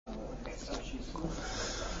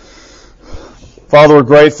Father, we're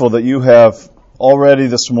grateful that you have already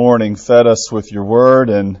this morning fed us with your word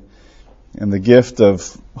and the gift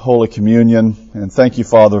of Holy Communion. And thank you,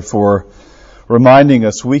 Father, for reminding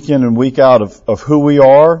us week in and week out of who we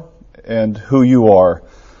are and who you are,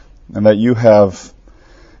 and that you have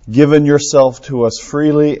given yourself to us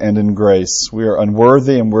freely and in grace. We are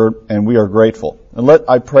unworthy and we are grateful. And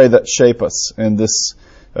I pray that shape us in this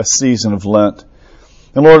season of Lent.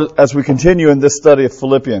 And Lord, as we continue in this study of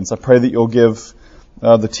Philippians, I pray that you'll give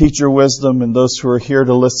the teacher wisdom and those who are here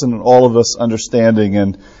to listen and all of us understanding.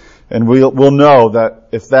 And we'll know that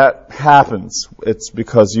if that happens, it's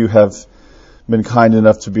because you have been kind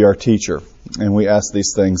enough to be our teacher. And we ask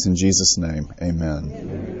these things in Jesus' name. Amen.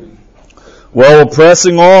 Amen. Well, we're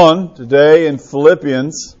pressing on today in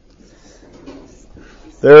Philippians.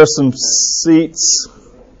 There are some seats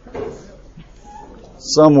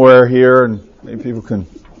somewhere here, and maybe people can.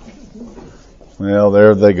 Well,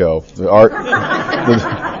 there they go. The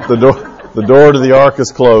door to the ark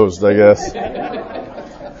is closed, I guess.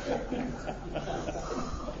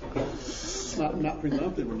 Not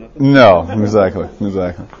presumptive or nothing. No, exactly.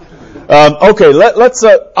 Okay, let's.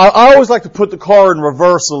 I always like to put the car in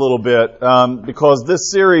reverse a little bit because this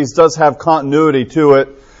series does have continuity to it.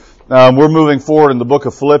 We're moving forward in the book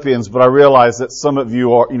of Philippians, but I realize that some of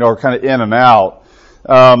you are kind of in and out.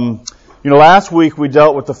 Last week we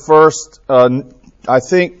dealt with the first, 11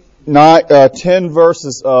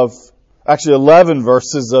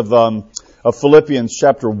 verses of Philippians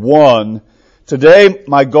chapter 1. Today,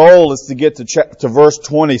 my goal is to get to verse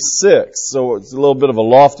 26, so it's a little bit of a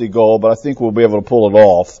lofty goal, but I think we'll be able to pull it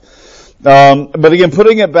off. But again,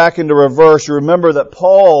 putting it back into reverse, you remember that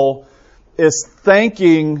Paul is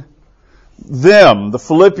thanking them, the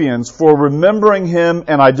Philippians, for remembering him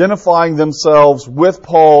and identifying themselves with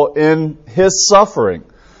Paul in his suffering,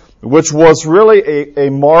 which was really a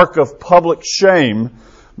mark of public shame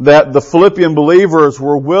that the Philippian believers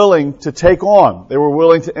were willing to take on. They were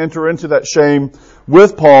willing to enter into that shame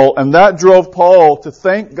with Paul, and that drove Paul to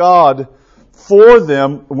thank God for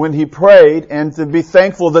them when he prayed and to be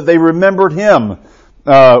thankful that they remembered him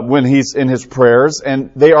when he's in his prayers. And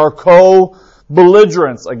they are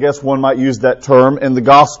co-belligerents, I guess one might use that term, in the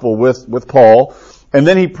gospel with Paul. And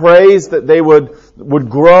then he prays that they would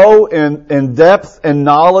grow in depth and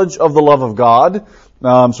knowledge of the love of God.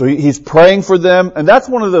 So he's praying for them, and that's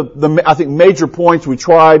one of the I think major points I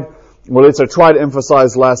tried to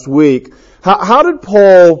emphasize last week. How did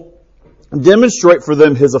Paul demonstrate for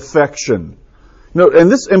them his affection?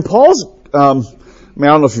 And Paul's I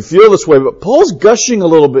don't know if you feel this way, but Paul's gushing a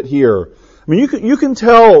little bit here. I mean, you can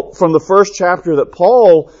tell from the first chapter that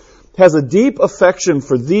Paul has a deep affection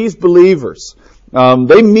for these believers.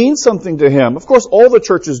 They mean something to him. Of course, all the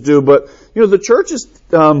churches do, but the churches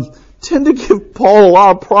tend to give Paul a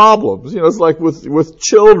lot of problems. It's like with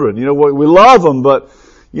children. We love them, but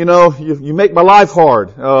you make my life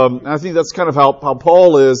hard. I think that's kind of how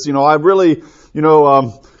Paul is. I really,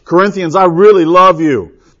 Corinthians, I really love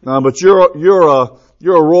you, but you're a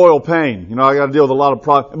royal pain. I got to deal with a lot of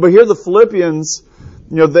problems. But here the Philippians,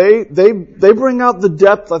 they bring out the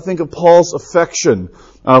depth, I think, of Paul's affection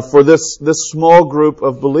for this small group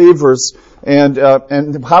of believers. And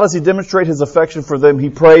how does he demonstrate his affection for them? He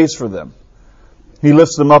prays for them. He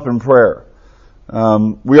lifts them up in prayer.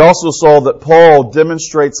 We also saw that Paul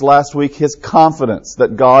demonstrates last week his confidence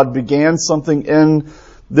that God began something in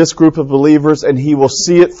this group of believers and he will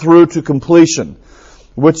see it through to completion,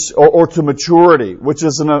 or to maturity, which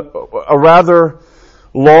is a rather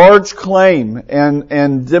large claim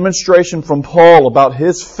and demonstration from Paul about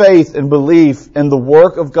his faith and belief in the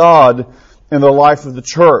work of God in the life of the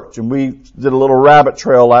church. And we did a little rabbit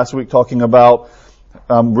trail last week talking about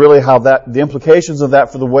really how the implications of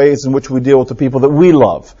that for the ways in which we deal with the people that we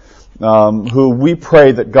love, who we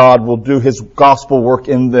pray that God will do His gospel work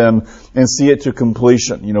in them and see it to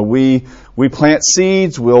completion. We plant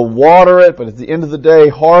seeds, we'll water it, but at the end of the day,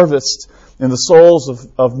 harvest in the souls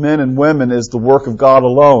of men and women is the work of God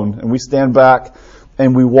alone. And we stand back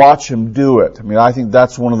and we watch Him do it. I think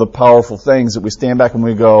that's one of the powerful things, that we stand back and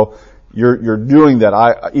we go, You're doing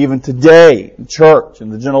that. Even today, in church, in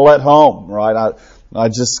the Genolette home, right? I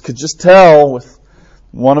could just tell with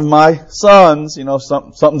one of my sons,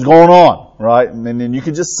 something's going on, right? And you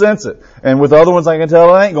can just sense it. And with other ones, I can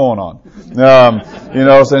tell it ain't going on.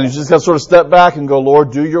 So you just got to sort of step back and go,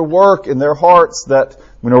 Lord, do your work in their hearts that,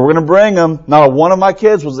 we're going to bring them. Not one of my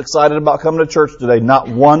kids was excited about coming to church today. Not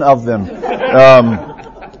one of them.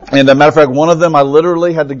 And as a matter of fact, one of them, I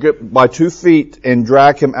literally had to get by 2 feet and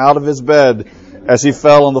drag him out of his bed as he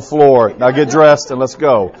fell on the floor. Now get dressed and let's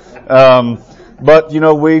go. But,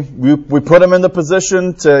 we put them in the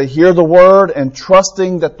position to hear the Word and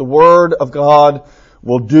trusting that the Word of God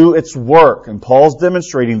will do its work. And Paul's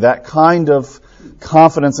demonstrating that kind of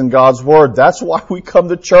confidence in God's Word. That's why we come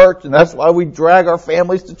to church, and that's why we drag our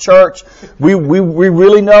families to church. We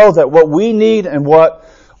really know that what we need and what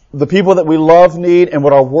the people that we love need and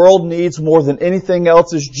what our world needs more than anything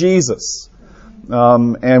else is Jesus.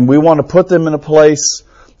 And we want to put them in a place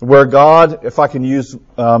where God, if I can use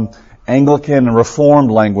Anglican and Reformed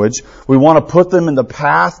language, we want to put them in the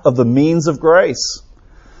path of the means of grace.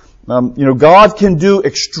 God can do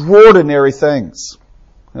extraordinary things.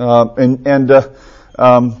 I have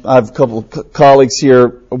a couple of colleagues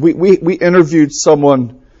here. We interviewed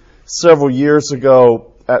someone several years ago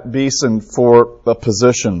at Beeson for a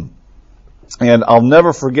position. And I'll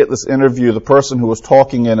never forget this interview. The person who was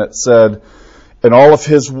talking in it said, in all of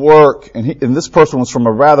his work, and this person was from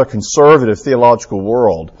a rather conservative theological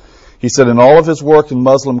world, he said in all of his work in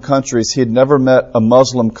Muslim countries, he had never met a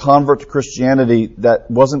Muslim convert to Christianity that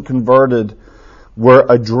wasn't converted where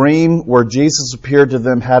a dream where Jesus appeared to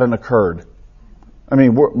them hadn't occurred. I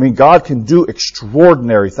mean, God can do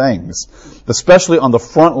extraordinary things, especially on the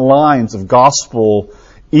front lines of gospel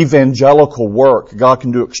evangelical work. God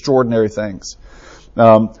can do extraordinary things.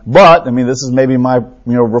 But this is maybe my,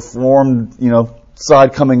 Reformed,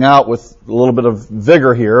 side coming out with a little bit of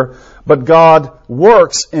vigor here. But God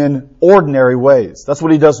works in ordinary ways. That's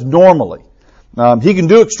what He does normally. He can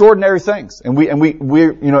do extraordinary things, and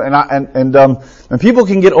people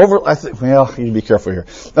can get over. You need to be careful here.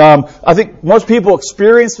 I think most people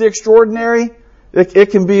experience the extraordinary.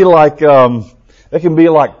 It can be like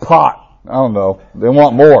pot. I don't know. They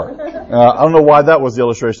want more. I don't know why that was the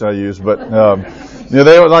illustration I used, but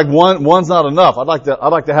they were like one's not enough. I'd like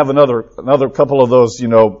to have another couple of those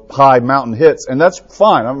high mountain hits, and that's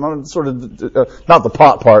fine. I'm sort of not the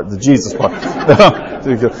pot part, the Jesus part.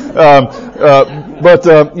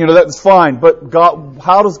 That's fine. But God,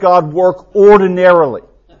 how does God work ordinarily?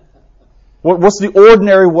 What's the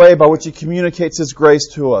ordinary way by which He communicates His grace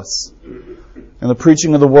to us? In the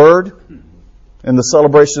preaching of the Word, in the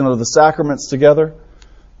celebration of the sacraments together,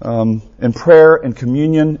 in prayer and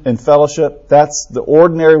communion and fellowship. That's the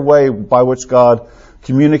ordinary way by which God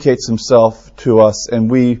communicates Himself to us. And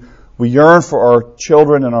we yearn for our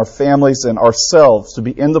children and our families and ourselves to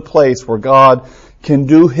be in the place where God can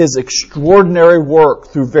do His extraordinary work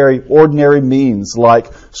through very ordinary means,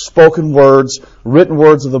 like spoken words, written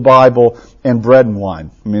words of the Bible, and bread and wine.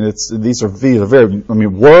 These are very,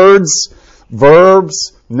 words,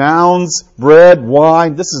 verbs, nouns, bread,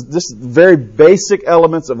 wine. This is very basic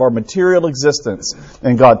elements of our material existence.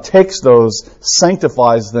 And God takes those,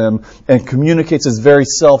 sanctifies them, and communicates His very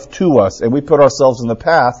self to us. And we put ourselves in the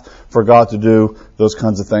path for God to do those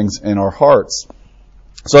kinds of things in our hearts.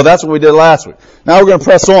 So that's what we did last week. Now we're going to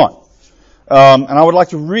press on. And I would like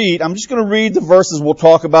to read, I'm just going to read the verses we'll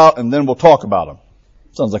talk about, and then we'll talk about them.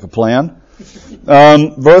 Sounds like a plan.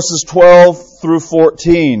 Verses 12 through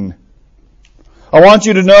 14. I want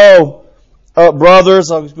you to know,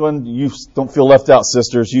 brothers, you don't feel left out,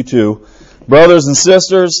 sisters, you too. Brothers and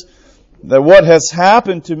sisters, that what has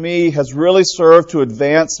happened to me has really served to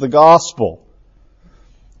advance the gospel.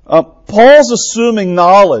 Paul's assuming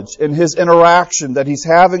knowledge in his interaction that he's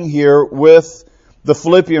having here with the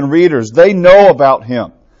Philippian readers. They know about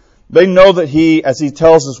him. They know that he, as he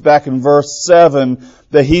tells us back in verse 7,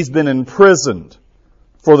 that he's been imprisoned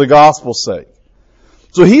for the gospel's sake.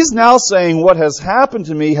 So he's now saying what has happened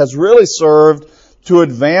to me has really served to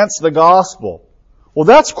advance the gospel. Well,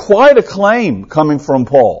 that's quite a claim coming from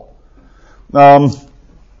Paul. Think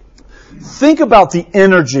about the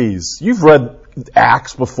energies. You've read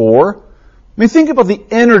Acts before. Think about the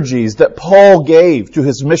energies that Paul gave to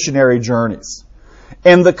his missionary journeys.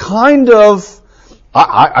 And the kind of,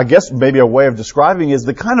 I guess maybe a way of describing is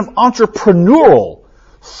the kind of entrepreneurial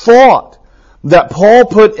thought that Paul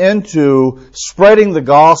put into spreading the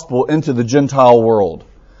gospel into the Gentile world.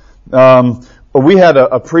 We had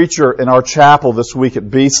a preacher in our chapel this week at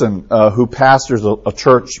Beeson who pastors a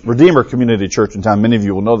church, Redeemer Community Church in town. Many of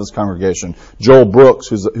you will know this congregation. Joel Brooks,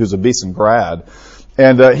 who's a Beeson grad.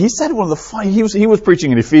 And he said one of the funny, he was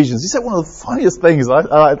preaching in Ephesians. He said one of the funniest things.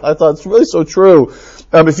 I thought it's really so true.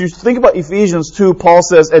 If you think about Ephesians 2, Paul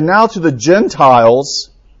says, and now to the Gentiles.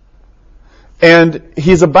 And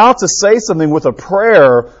he's about to say something with a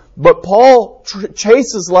prayer But Paul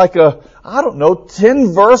chases like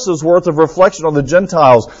 10 verses worth of reflection on the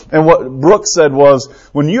Gentiles. And what Brooks said was,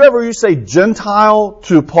 whenever you say Gentile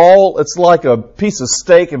to Paul, it's like a piece of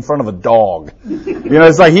steak in front of a dog.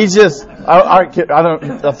 It's like he just, I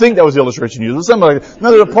think that was the illustration used. Something like that.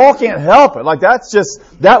 No, Paul can't help it. Like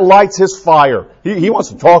that lights his fire. He wants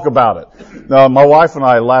to talk about it. My wife and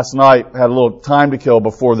I last night had a little time to kill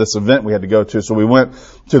before this event we had to go to, so we went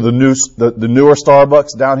to the newer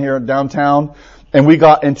Starbucks down here downtown, and we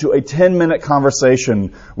got into a 10-minute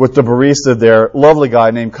conversation with the barista there, lovely guy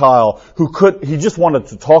named Kyle, he just wanted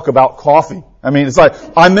to talk about coffee. I mean, it's like,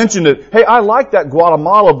 I mentioned it, hey, I like that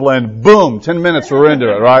Guatemala blend, boom, 10 minutes we're into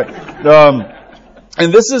it, right?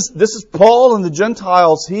 And this is Paul and the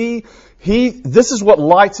Gentiles, this is what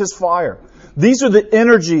lights his fire. These are the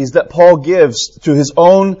energies that Paul gives to his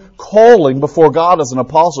own calling before God as an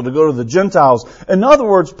apostle to go to the Gentiles. In other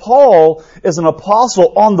words, Paul is an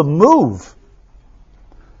apostle on the move.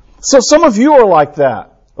 So some of you are like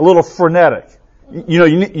that, a little frenetic.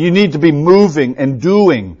 You need to be moving and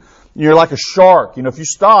doing. You're like a shark. If you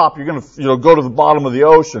stop, you're going to go to the bottom of the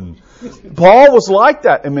ocean. Paul was like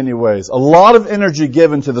that in many ways. A lot of energy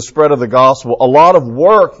given to the spread of the gospel, a lot of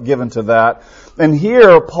work given to that. And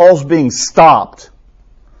here, Paul's being stopped.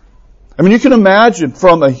 I mean, you can imagine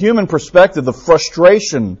from a human perspective the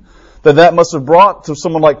frustration that must have brought to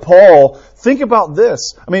someone like Paul. Think about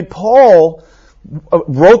this. I mean, Paul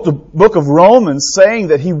wrote the book of Romans saying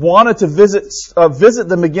that he wanted to visit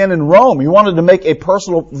them again in Rome. He wanted to make a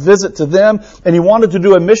personal visit to them, and he wanted to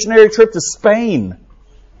do a missionary trip to Spain.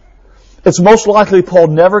 It's most likely Paul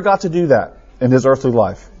never got to do that in his earthly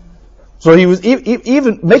life. So he was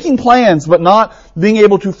even making plans, but not being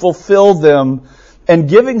able to fulfill them, and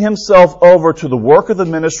giving himself over to the work of the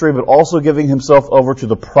ministry, but also giving himself over to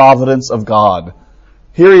the providence of God.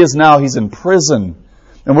 Here he is now, he's in prison.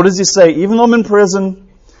 And what does he say? Even though I'm in prison,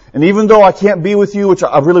 and even though I can't be with you, which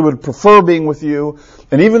I really would prefer being with you,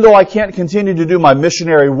 and even though I can't continue to do my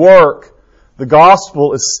missionary work, the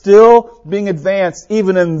gospel is still being advanced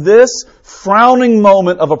even in this frowning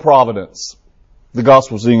moment of a providence. The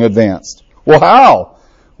gospel is being advanced. Well, how?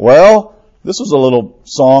 Well, this was a little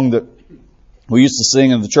song that we used to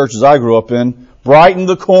sing in the churches I grew up in. Brighten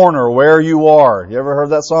the corner where you are. You ever heard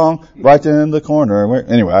that song? Brighten the corner.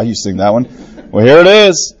 Anyway, I used to sing that one. Well, here it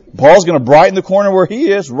is. Paul's going to brighten the corner where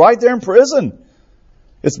he is, right there in prison.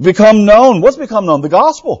 It's become known. What's become known? The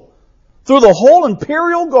gospel. Through the whole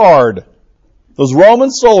imperial guard. Those Roman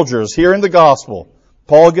soldiers hearing the gospel.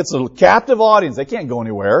 Paul gets a captive audience. They can't go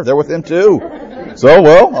anywhere. They're with him too. So,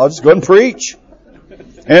 I'll just go ahead and preach.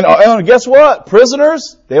 And guess what?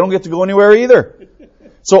 Prisoners, they don't get to go anywhere either.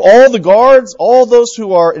 So all the guards, all those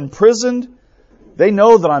who are imprisoned, they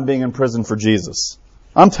know that I'm being imprisoned for Jesus.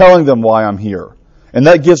 I'm telling them why I'm here. And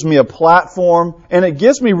that gives me a platform, and it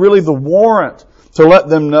gives me really the warrant to let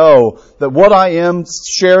them know that what I am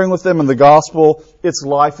sharing with them in the gospel, it's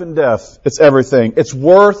life and death. It's everything. It's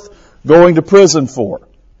worth going to prison for.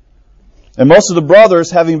 And most of the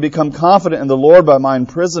brothers, having become confident in the Lord by my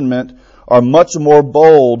imprisonment, are much more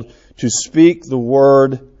bold to speak the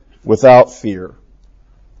word without fear.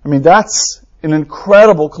 I mean, that's an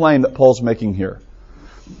incredible claim that Paul's making here.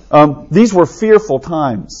 These were fearful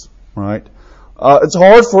times, right? It's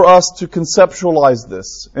hard for us to conceptualize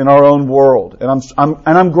this in our own world, and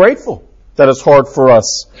I'm grateful that it's hard for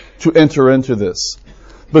us to enter into this.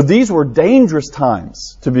 But these were dangerous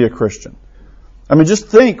times to be a Christian. I mean, just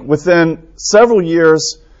think, within several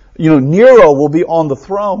years, Nero will be on the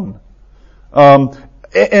throne.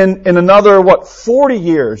 In another, 40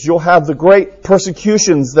 years, you'll have the great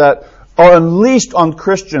persecutions that are unleashed on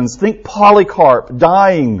Christians. Think Polycarp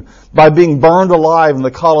dying by being burned alive in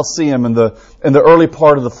the Colosseum in the early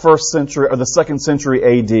part of the 1st century or the 2nd century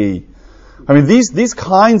A.D. I mean, these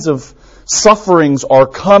kinds of sufferings are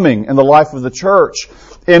coming in the life of the church.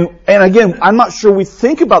 And again, I'm not sure we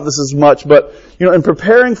think about this as much, but in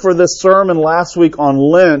preparing for this sermon last week on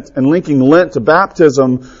Lent and linking Lent to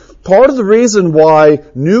baptism, part of the reason why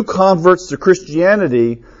new converts to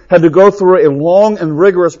Christianity had to go through a long and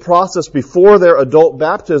rigorous process before their adult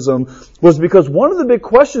baptism was because one of the big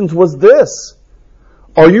questions was this: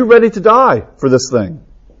 are you ready to die for this thing?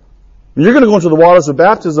 You're going to go into the waters of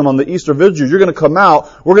baptism on the Easter Vigil. You're going to come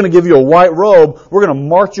out. We're going to give you a white robe. We're going to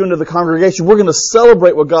march you into the congregation. We're going to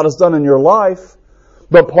celebrate what God has done in your life.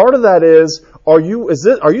 But part of that is, are you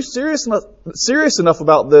serious enough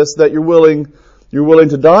about this that you're willing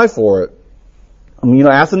to die for it? I mean,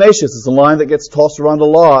 Athanasius is a line that gets tossed around a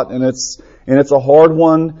lot, and it's a hard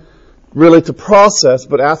one really to process.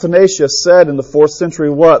 But Athanasius said in the 4th century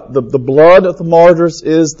what? The blood of the martyrs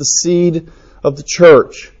is the seed of the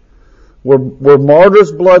church. where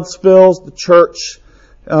martyrs' blood spills, the church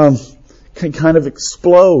can kind of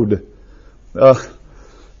explode.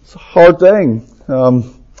 It's a hard thing.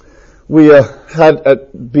 We had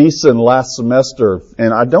at Beeson last semester,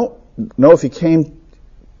 and I don't know if he came.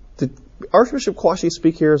 Did Archbishop Kwashi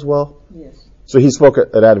speak here as well? Yes. So he spoke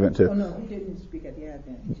at Advent too. Oh no, he didn't speak at the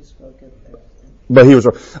Advent. He just spoke at Advent. But he was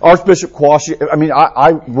Archbishop Kwashi. I mean,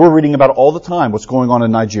 we're reading about it all the time. What's going on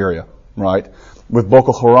in Nigeria, right? With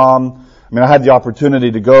Boko Haram. I mean, I had the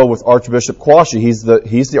opportunity to go with Archbishop Kwashi. He's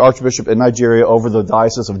the Archbishop in Nigeria over the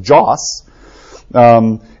Diocese of Jos.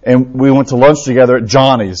 And we went to lunch together at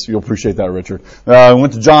Johnny's. You'll appreciate that, Richard. We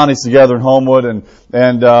went to Johnny's together in Homewood,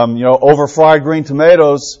 and over fried green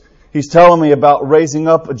tomatoes, he's telling me about raising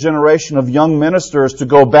up a generation of young ministers to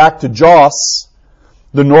go back to Jos,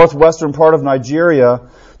 the northwestern part of Nigeria,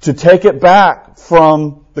 to take it back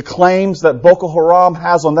from the claims that Boko Haram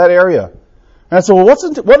has on that area. And I said, well,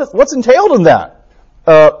 what's entailed in that?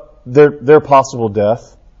 Their possible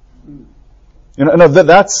death.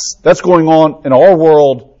 That's going on in our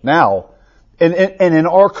world now. And in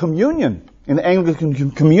our communion, in the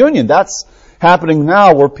Anglican communion, that's happening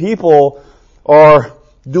now where people are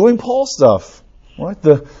doing Paul stuff. Right?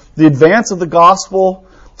 The advance of the gospel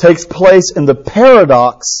takes place in the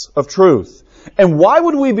paradox of truth. And why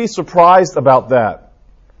would we be surprised about that?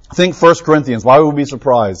 Think 1 Corinthians. Why would we be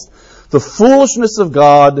surprised? The foolishness of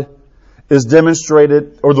God is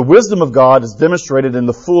demonstrated, or the wisdom of God is demonstrated in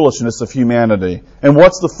the foolishness of humanity. And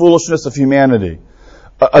what's the foolishness of humanity?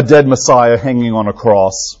 A dead Messiah hanging on a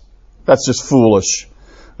cross. That's just foolish.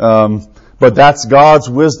 But that's God's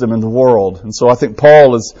wisdom in the world. And so I think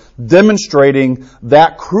Paul is demonstrating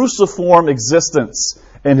that cruciform existence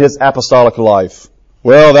in his apostolic life.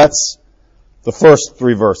 Well, that's the first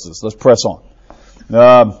three verses. Let's press on.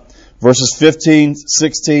 Verses 15,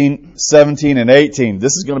 16, 17, and 18.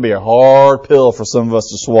 This is going to be a hard pill for some of us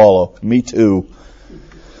to swallow. Me too.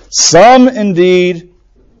 Some indeed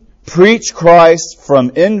preach Christ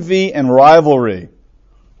from envy and rivalry.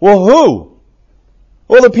 Well, who?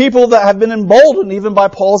 Well, the people that have been emboldened even by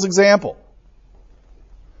Paul's example.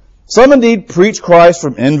 Some indeed preach Christ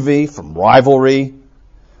from envy, from rivalry,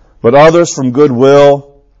 but others from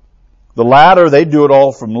goodwill. The latter, they do it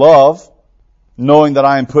all from love, knowing that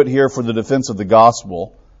I am put here for the defense of the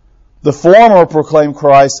gospel. The former proclaim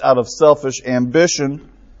Christ out of selfish ambition,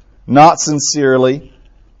 not sincerely,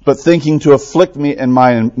 but thinking to afflict me in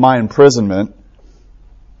my imprisonment.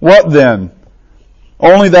 What then?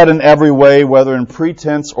 Only that in every way, whether in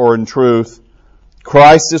pretense or in truth,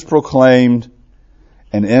 Christ is proclaimed,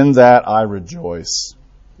 and in that I rejoice.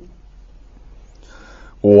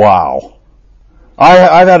 Wow.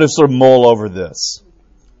 I've had to sort of mull over this.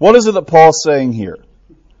 What is it that Paul's saying here?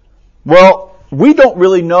 Well, we don't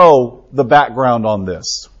really know the background on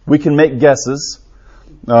this. We can make guesses.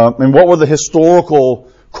 And what were the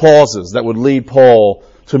historical causes that would lead Paul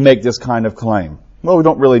to make this kind of claim? Well, we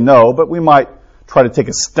don't really know, but we might try to take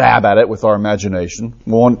a stab at it with our imagination.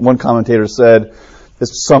 One commentator said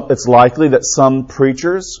it's likely that some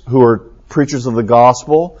preachers who are preachers of the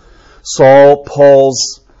gospel saw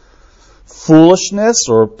Paul's foolishness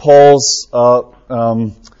or Paul's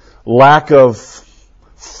lack of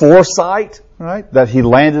foresight, right? That he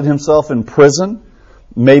landed himself in prison,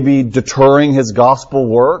 maybe deterring his gospel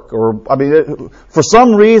work, for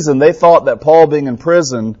some reason they thought that Paul being in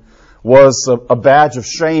prison was a badge of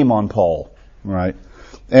shame on Paul, right?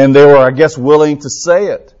 And they were, I guess, willing to say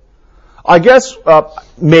it. I guess,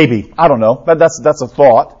 maybe, I don't know, but that's a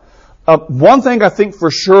thought. One thing I think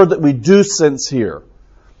for sure that we do sense here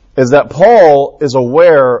is that Paul is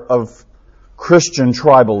aware of Christian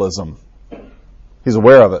tribalism. He's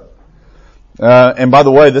aware of it. And by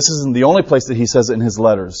the way, this isn't the only place that he says it in his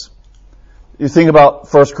letters. You think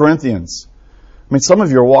about 1 Corinthians. I mean, some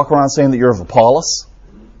of you are walking around saying that you're of Apollos.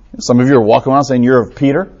 Some of you are walking around saying you're of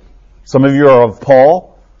Peter. Some of you are of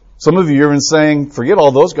Paul. Some of you are even saying, forget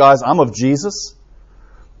all those guys, I'm of Jesus.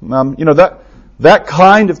 That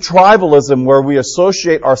kind of tribalism where we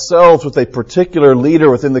associate ourselves with a particular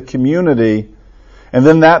leader within the community, and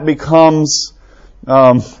then that becomes,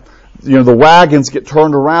 the wagons get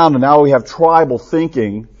turned around and now we have tribal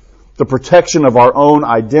thinking, the protection of our own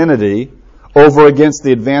identity over against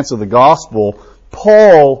the advance of the gospel.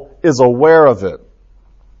 Paul is aware of it.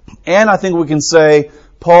 And I think we can say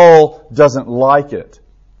Paul doesn't like it.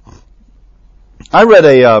 I read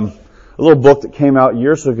a little book that came out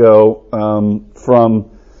years ago from,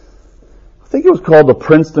 I think it was called The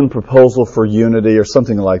Princeton Proposal for Unity or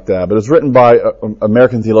something like that. But it was written by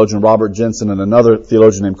American theologian Robert Jensen and another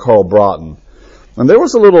theologian named Carl Broughton. And there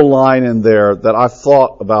was a little line in there that I've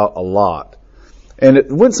thought about a lot. And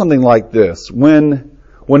it went something like this.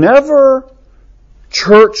 Whenever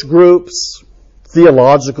church groups,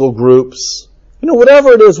 theological groups,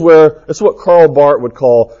 whatever it is where, it's what Karl Barth would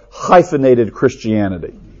call hyphenated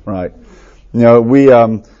Christianity, right?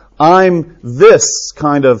 I'm this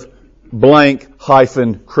kind of blank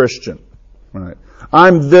hyphen Christian, right?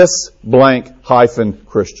 I'm this blank hyphen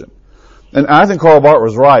Christian. And I think Karl Barth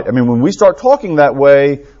was right. I mean, when we start talking that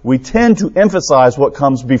way, we tend to emphasize what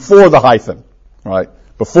comes before the hyphen, right?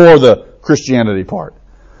 Before the Christianity part.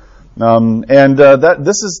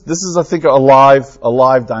 This is, I think, a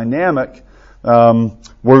live dynamic,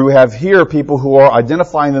 where we have here people who are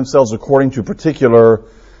identifying themselves according to particular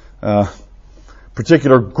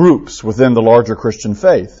groups within the larger Christian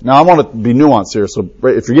faith. Now, I want to be nuanced here, so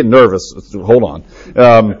if you're getting nervous, hold on.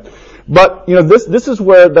 But this is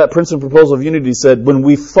where that Princeton Proposal of Unity said, when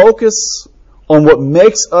we focus on what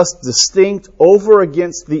makes us distinct over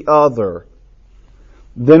against the other,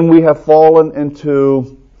 then we have fallen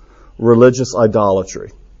into religious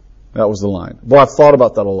idolatry. That was the line. Well, I've thought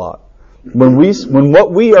about that a lot. When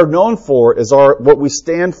what we are known for is what we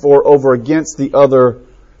stand for over against the other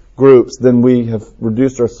groups, then we have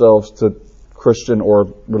reduced ourselves to Christian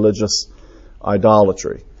or religious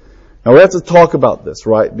idolatry. Now, we have to talk about this,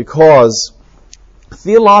 right? Because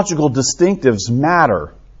theological distinctives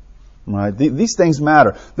matter, right? These things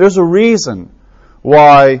matter. There's a reason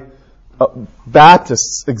why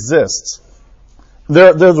Baptists exist.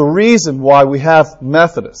 There's a reason why we have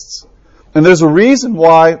Methodists. And there's a reason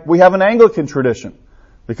why we have an Anglican tradition.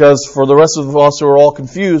 Because for the rest of us who are all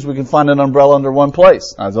confused, we can find an umbrella under one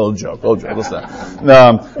place. That's a little joke. Listen.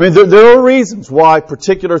 There are reasons why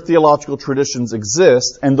particular theological traditions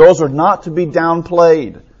exist, and those are not to be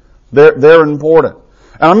downplayed. They're important.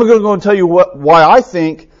 And I'm going to go and tell you why I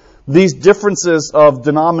think these differences of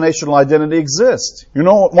denominational identity exist.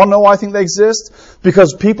 Want to know why I think they exist?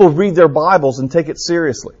 Because people read their Bibles and take it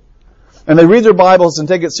seriously. And they read their Bibles and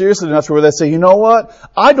take it seriously enough to where they say, you know what?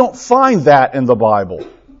 I don't find that in the Bible.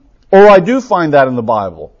 Or I do find that in the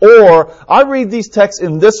Bible. Or I read these texts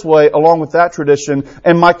in this way along with that tradition,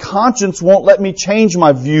 and my conscience won't let me change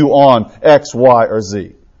my view on X, Y, or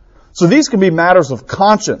Z. So these can be matters of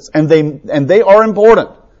conscience, and they are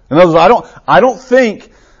important. In other words, I don't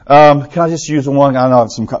think, can I just use one? I know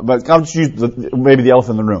but I'll just use maybe the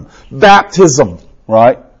elephant in the room. Baptism,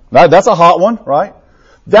 right? That's a hot one, right?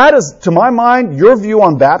 That is, to my mind, your view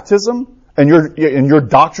on baptism and your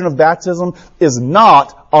doctrine of baptism is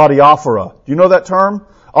not adiaphora. Do you know that term?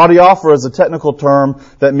 Adiaphora is a technical term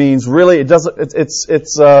that means really there's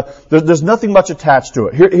nothing much attached to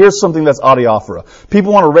it. Here's something that's adiaphora.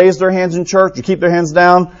 People want to raise their hands in church or keep their hands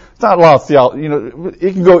down. It's not a lot of theology.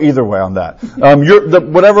 It can go either way on that.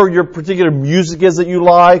 Whatever your particular music is that you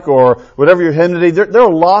like, or whatever your hymnody, there are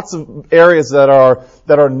lots of areas that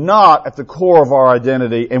are not at the core of our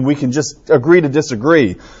identity, and we can just agree to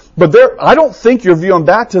disagree. But I don't think your view on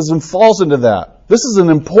baptism falls into that. This is an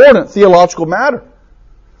important theological matter.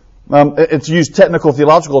 It's used technical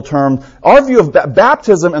theological term. Our view of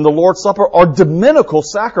baptism and the Lord's Supper are dominical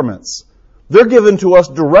sacraments. They're given to us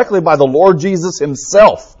directly by the Lord Jesus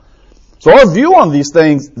Himself. So our view on these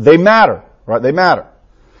things, they matter, right? They matter.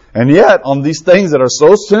 And yet, on these things that are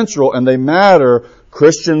so central and they matter,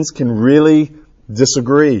 Christians can really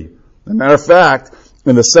disagree. As a matter of fact,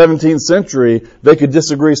 in the 17th century, they could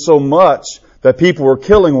disagree so much that people were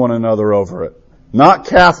killing one another over it. Not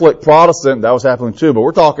Catholic, Protestant, that was happening too, but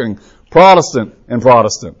we're talking Protestant and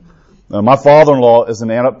Protestant. My father-in-law is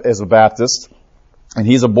a Baptist, and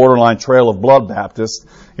he's a borderline Trail of Blood Baptist.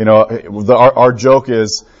 Our joke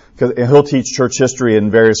is, because he'll teach church history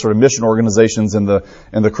in various sort of mission organizations in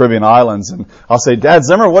the Caribbean islands, and I'll say, Dad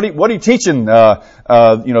Zimmer, what are you teaching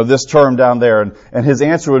this term down there? And his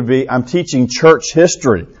answer would be, I'm teaching church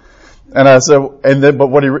history. And I said,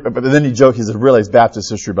 but then he joked, he said, really, it's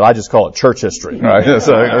Baptist history, but I just call it church history, right?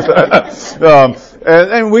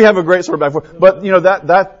 And we have a great sort of back and forth. But,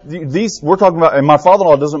 these, we're talking about, and my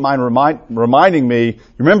father-in-law doesn't mind reminding me,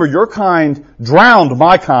 remember, your kind drowned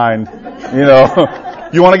my kind,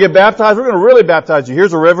 You want to get baptized? We're going to really baptize you.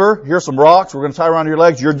 Here's a river, here's some rocks, we're going to tie around your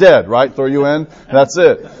legs, you're dead, right? Throw you in, that's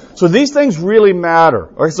it. So these things really matter.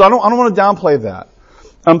 Okay, so I don't want to downplay that.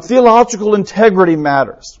 Theological integrity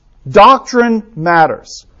matters. Doctrine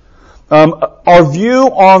matters. Our view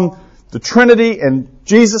on the Trinity and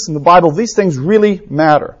Jesus and the Bible, these things really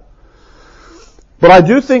matter. But I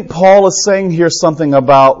do think Paul is saying here something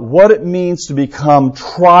about what it means to become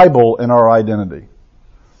tribal in our identity.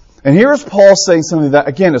 And here is Paul saying something that,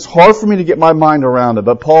 again, it's hard for me to get my mind around it,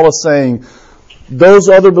 but Paul is saying, those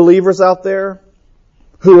other believers out there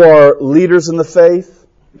who are leaders in the faith,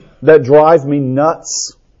 that drive me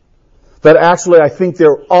nuts. That actually I think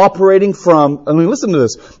they're operating from, I mean, listen to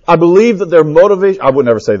this. I believe that their motivation, I would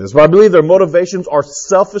never say this, but I believe their motivations are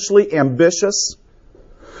selfishly ambitious.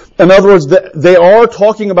 In other words, they are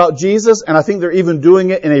talking about Jesus, and I think they're even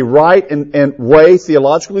doing it in a right and way,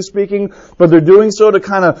 theologically speaking, but they're doing so to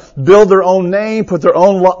kind of build their own name, put their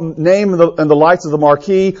own name in the lights of the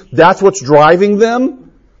marquee. That's what's driving them.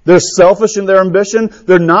 They're selfish in their ambition.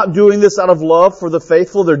 They're not doing this out of love for the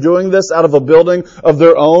faithful. They're doing this out of a building of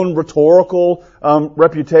their own rhetorical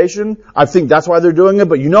reputation. I think that's why they're doing it.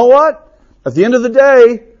 But you know what? At the end of the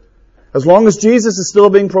day, as long as Jesus is still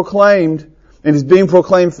being proclaimed, and He's being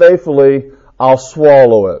proclaimed faithfully, I'll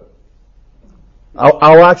swallow it.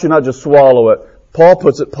 I'll actually not just swallow it. Paul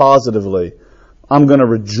puts it positively. I'm going to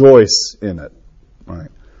rejoice in it. Right.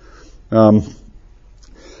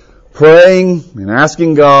 Praying and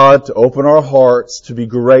asking God to open our hearts to be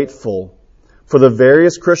grateful for the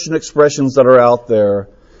various Christian expressions that are out there,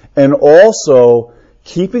 and also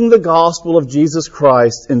keeping the gospel of Jesus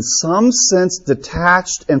Christ in some sense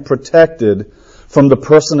detached and protected from the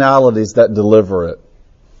personalities that deliver it.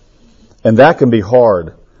 And that can be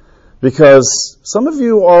hard, because some of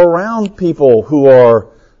you are around people who are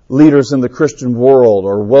leaders in the Christian world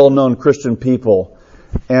or well-known Christian people,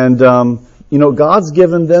 and God's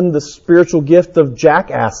given them the spiritual gift of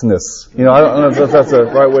jackassness. I don't know if that's the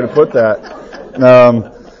right way to put that.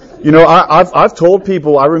 I've told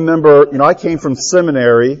people, I remember, I came from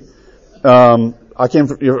seminary. I came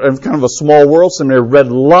from kind of a small world seminary, read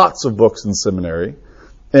lots of books in seminary,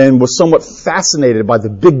 and was somewhat fascinated by the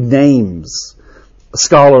big names,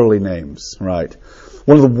 scholarly names, right?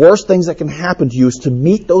 One of the worst things that can happen to you is to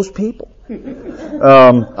meet those people.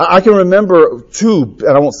 I can remember two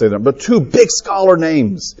big scholar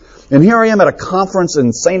names. And here I am at a conference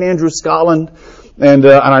in St. Andrews, Scotland, and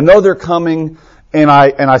I know they're coming, and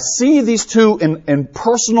I see these two in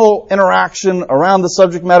personal interaction around the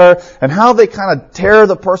subject matter, and how they kind of tear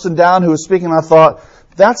the person down who was speaking. I thought,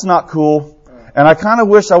 that's not cool. And I kind of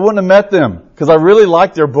wish I wouldn't have met them, because I really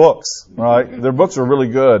like their books, right? Their books are really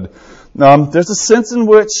good. There's a sense in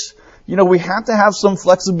which, we have to have some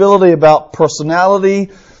flexibility about personality,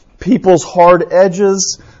 people's hard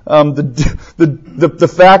edges,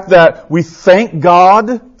 the fact that we thank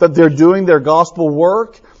God that they're doing their gospel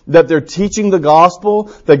work, that they're teaching the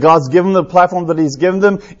gospel, that God's given them the platform that He's given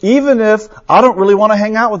them, even if I don't really want to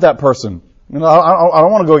hang out with that person. I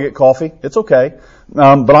don't want to go get coffee. It's okay. But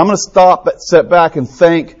I'm going to sit back and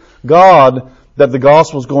thank God that the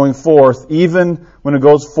gospel is going forth, even when it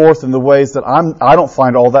goes forth in the ways that I don't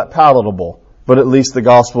find all that palatable. But at least the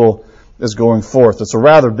gospel is going forth. It's a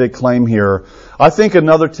rather big claim here. I think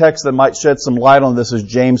another text that might shed some light on this is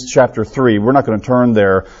James chapter 3. We're not going to turn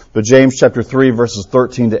there, but James chapter 3 verses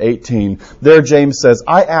 13 to 18. There James says,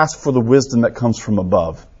 I ask for the wisdom that comes from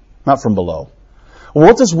above, not from below. Well,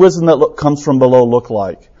 what does wisdom that comes from below look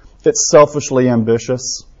like? It's selfishly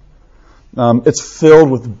ambitious. It's filled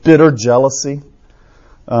with bitter jealousy.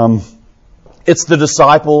 It's the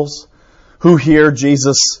disciples who hear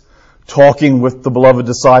Jesus talking with the beloved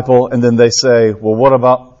disciple, and then they say, well,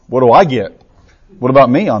 what do I get? What about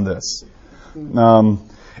me on this? I'll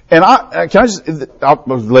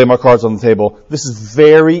lay my cards on the table. This is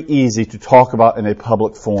very easy to talk about in a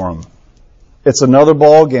public forum. It's another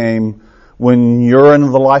ball game when you're in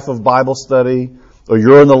the life of Bible study, or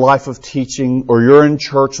you're in the life of teaching, or you're in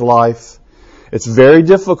church life. It's very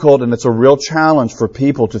difficult, and it's a real challenge for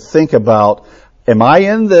people to think about, am I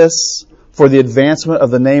in this for the advancement of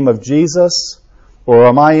the name of Jesus, or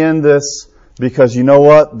am I in this because, you know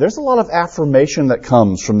what, there's a lot of affirmation that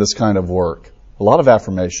comes from this kind of work. A lot of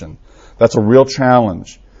affirmation. That's a real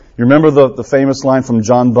challenge. You remember the famous line from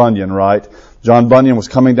John Bunyan, right? John Bunyan was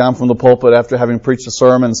coming down from the pulpit after having preached a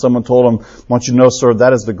sermon, and someone told him, I want you to know, sir,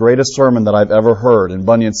 that is the greatest sermon that I've ever heard. And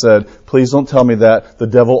Bunyan said, please don't tell me that. The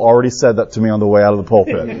devil already said that to me on the way out of the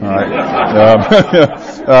pulpit. All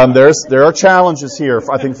right? There are challenges here,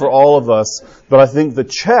 I think, for all of us. But I think the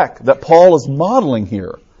check that Paul is modeling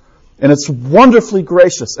here, and it's wonderfully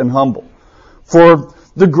gracious and humble, for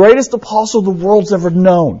the greatest apostle the world's ever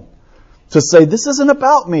known, to say, this isn't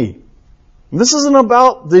about me. This isn't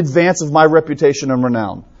about the advance of my reputation and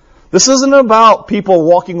renown. This isn't about people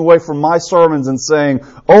walking away from my sermons and saying,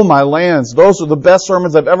 oh, my lands, those are the best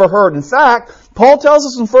sermons I've ever heard. In fact, Paul tells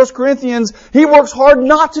us in 1 Corinthians, he works hard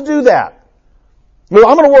not to do that. Well,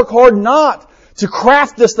 I'm going to work hard not to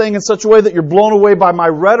craft this thing in such a way that you're blown away by my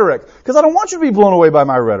rhetoric, because I don't want you to be blown away by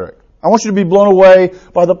my rhetoric. I want you to be blown away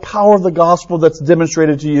by the power of the gospel that's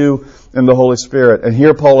demonstrated to you in the Holy Spirit. And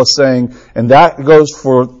here Paul is saying, and that goes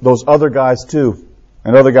for those other guys too,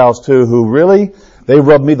 and other gals too, who really, They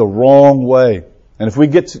rub me the wrong way. And if we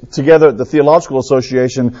get together at the Theological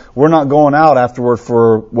Association, we're not going out afterward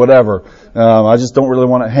for whatever. I just don't really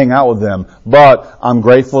want to hang out with them. But I'm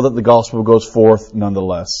grateful that the gospel goes forth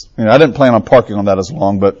nonetheless. I didn't plan on parking on that as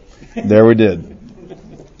long, but there we did.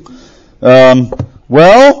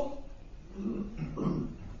 Well,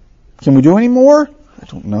 can we do any more? I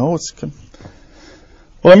don't know. Well,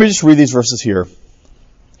 let me just read these verses here.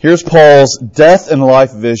 Here's Paul's death and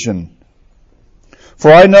life vision.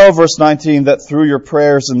 For I know, verse 19, that through your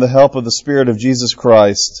prayers and the help of the Spirit of Jesus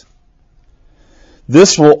Christ,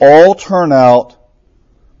 this will all turn out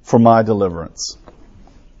for my deliverance.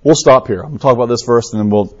 We'll stop here. I'm going to talk about this verse and then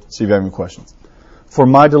we'll see if you have any questions. For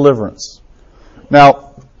my deliverance.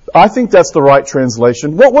 Now, I think that's the right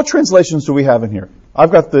translation. What translations do we have in here?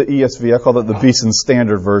 I've got the ESV. I call it the Beeson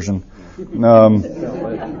Standard Version. Salvation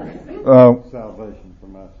for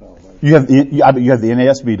my salvation. You have the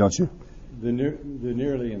NASB, don't you? The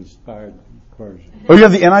nearly inspired version. Oh, you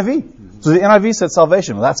have the NIV? So the NIV said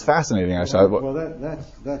salvation. Well, that's fascinating, actually. Well,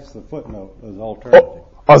 that's the footnote as alternative.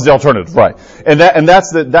 Oh, it's the alternative, right? And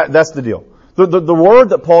that's the deal. The word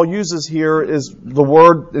that Paul uses here is the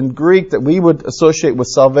word in Greek that we would associate with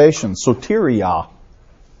salvation, soteria.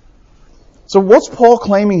 So what's Paul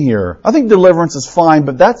claiming here? I think deliverance is fine,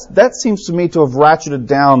 but that seems to me to have ratcheted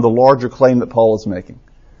down the larger claim that Paul is making.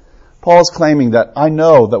 Paul is claiming that I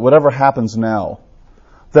know that whatever happens now,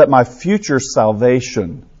 that my future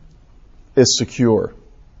salvation is secure.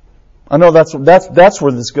 I know that's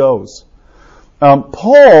where this goes.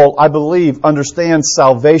 Paul, I believe, understands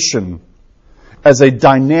salvation as a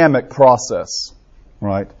dynamic process,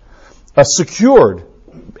 right? Secured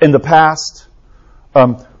in the past,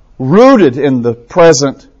 rooted in the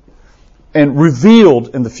present, and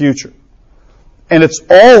revealed in the future. And it's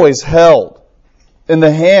always held in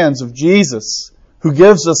the hands of Jesus, who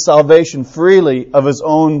gives us salvation freely of His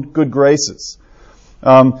own good graces.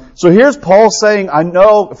 So here's Paul saying, I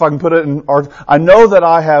know, if I can put it in art, I know that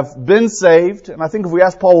I have been saved. And I think if we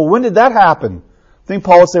ask Paul, well, when did that happen? I think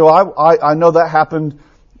Paul would say, well, I know that happened,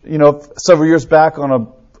 several years back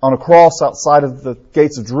on a cross outside of the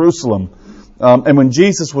gates of Jerusalem. And when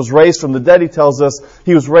Jesus was raised from the dead, he tells us,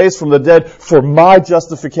 He was raised from the dead for my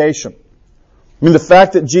justification. I mean, the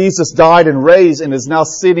fact that Jesus died and raised and is now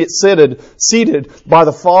seated by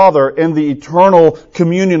the Father in the eternal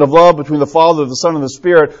communion of love between the Father, the Son, and the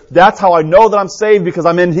Spirit, that's how I know that I'm saved, because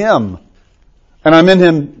I'm in Him. And I'm in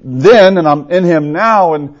Him then, and I'm in Him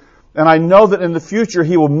now, and I know that in the future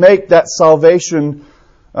He will make that salvation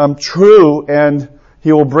true, and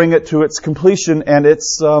He will bring it to its completion and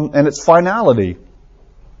its finality.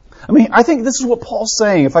 I mean, I think this is what Paul's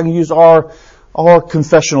saying, if I can use our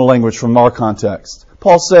confessional language from our context.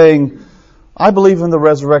 Paul's saying, I believe in the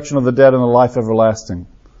resurrection of the dead and the life everlasting.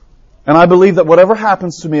 And I believe that whatever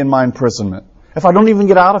happens to me in my imprisonment, if I don't even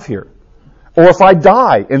get out of here, or if I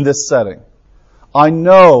die in this setting, I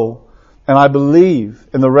know and I believe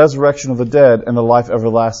in the resurrection of the dead and the life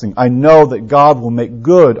everlasting. I know that God will make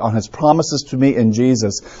good on His promises to me in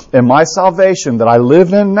Jesus. And my salvation that I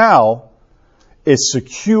live in now is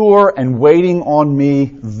secure and waiting on me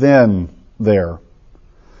then. There.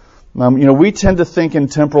 We tend to think in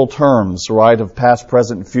temporal terms, right, of past,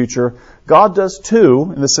 present, and future. God does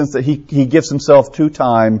too, in the sense that He gives Himself to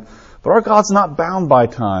time, but our God's not bound by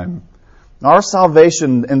time. Our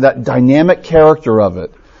salvation and that dynamic character of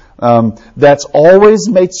it, that's always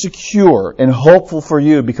made secure and hopeful for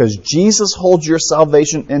you because Jesus holds your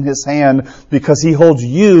salvation in His hand because He holds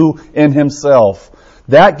you in Himself.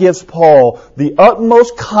 That gives Paul the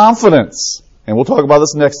utmost confidence. And we'll talk about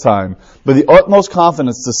this next time. But the utmost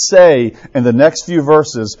confidence to say in the next few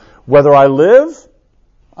verses, whether I live,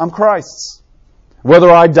 I'm Christ's.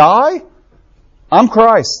 Whether I die, I'm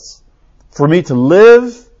Christ's. For me to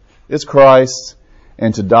live is Christ,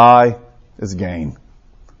 and to die is gain.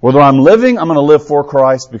 Whether I'm living, I'm going to live for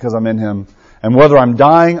Christ because I'm in Him. And whether I'm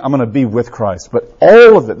dying, I'm going to be with Christ. But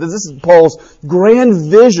all of it, this is Paul's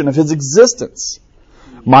grand vision of his existence.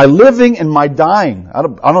 My living and my dying. I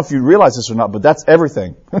don't know if you realize this or not, but that's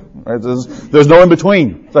everything. Right? There's no in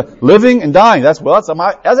between. Living and dying. That's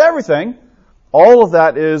everything. All of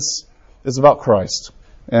that is about Christ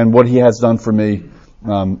and what He has done for me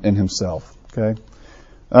in Himself. Okay.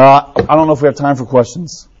 I don't know if we have time for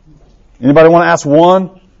questions. Anybody want to ask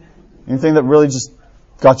one? Anything that really just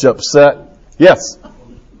got you upset? Yes.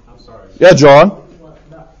 I'm sorry. Yeah, John. Well,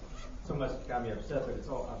 not so much got me upset, but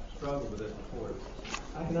I've struggled with this before.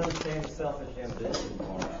 I can understand selfish ambition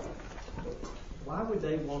part. Why would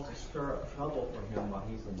they want to stir up trouble for him while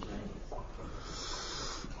he's in chains?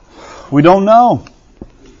 We don't know.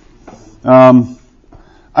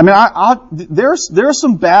 I mean, there's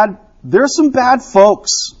some bad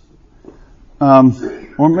folks.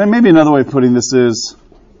 Or maybe another way of putting this is,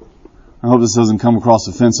 I hope this doesn't come across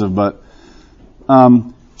offensive, but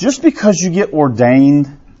just because you get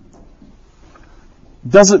ordained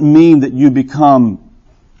doesn't mean that you become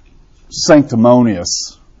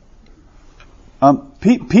sanctimonious.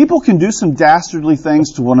 People can do some dastardly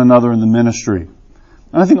things to one another in the ministry.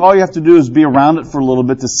 And I think all you have to do is be around it for a little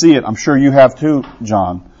bit to see it. I'm sure you have too,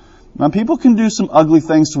 John. Now, people can do some ugly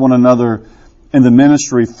things to one another in the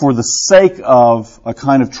ministry for the sake of a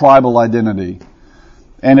kind of tribal identity.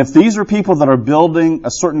 And if these are people that are building a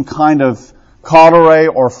certain kind of cadre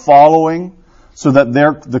or following, so that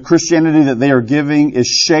the Christianity that they are giving is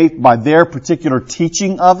shaped by their particular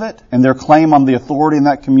teaching of it and their claim on the authority in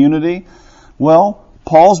that community, well,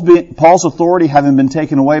 Paul's authority having been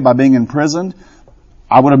taken away by being imprisoned,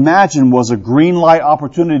 I would imagine was a green light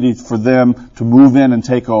opportunity for them to move in and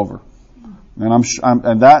take over.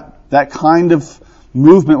 And that kind of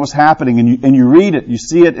movement was happening, and you read it, you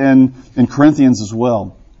see it in Corinthians as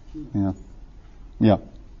well. Yeah.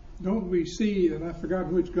 Don't we see, and I've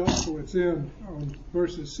forgotten which gospel it's in, on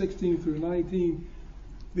verses 16 through 19,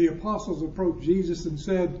 the apostles approached Jesus and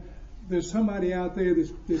said, there's somebody out there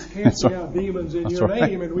that's casting out demons in your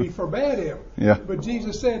name, and we forbade him. Yeah. But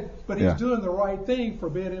Jesus said, but he's doing the right thing,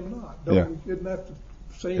 forbid him not. Isn't that the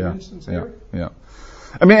same instance here? Yeah.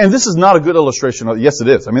 I mean, and this is not a good illustration of, yes it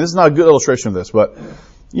is. I mean, this is not a good illustration of this, but,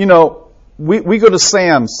 we go to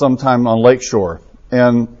Sam's sometime on Lakeshore,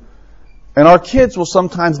 and our kids will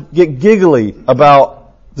sometimes get giggly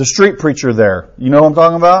about the street preacher there. You know what I'm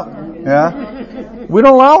talking about? Yeah? We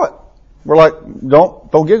don't allow it. We're like,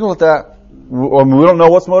 don't giggle at that. We don't know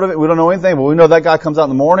what's motivated. We don't know anything, but we know that guy comes out in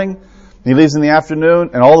the morning, he leaves in the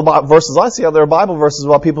afternoon, and all the verses I see out there are Bible verses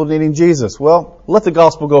about people needing Jesus. Well, let the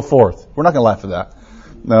gospel go forth. We're not going to laugh at that.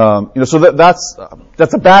 So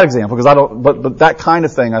that's a bad example because but that kind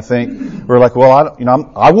of thing, I think, we're like, well,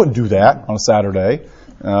 I wouldn't do that on a Saturday.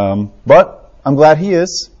 But I'm glad he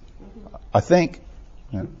is, I think.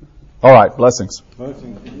 Yeah. All right, blessings.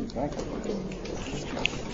 Blessings. Thank you.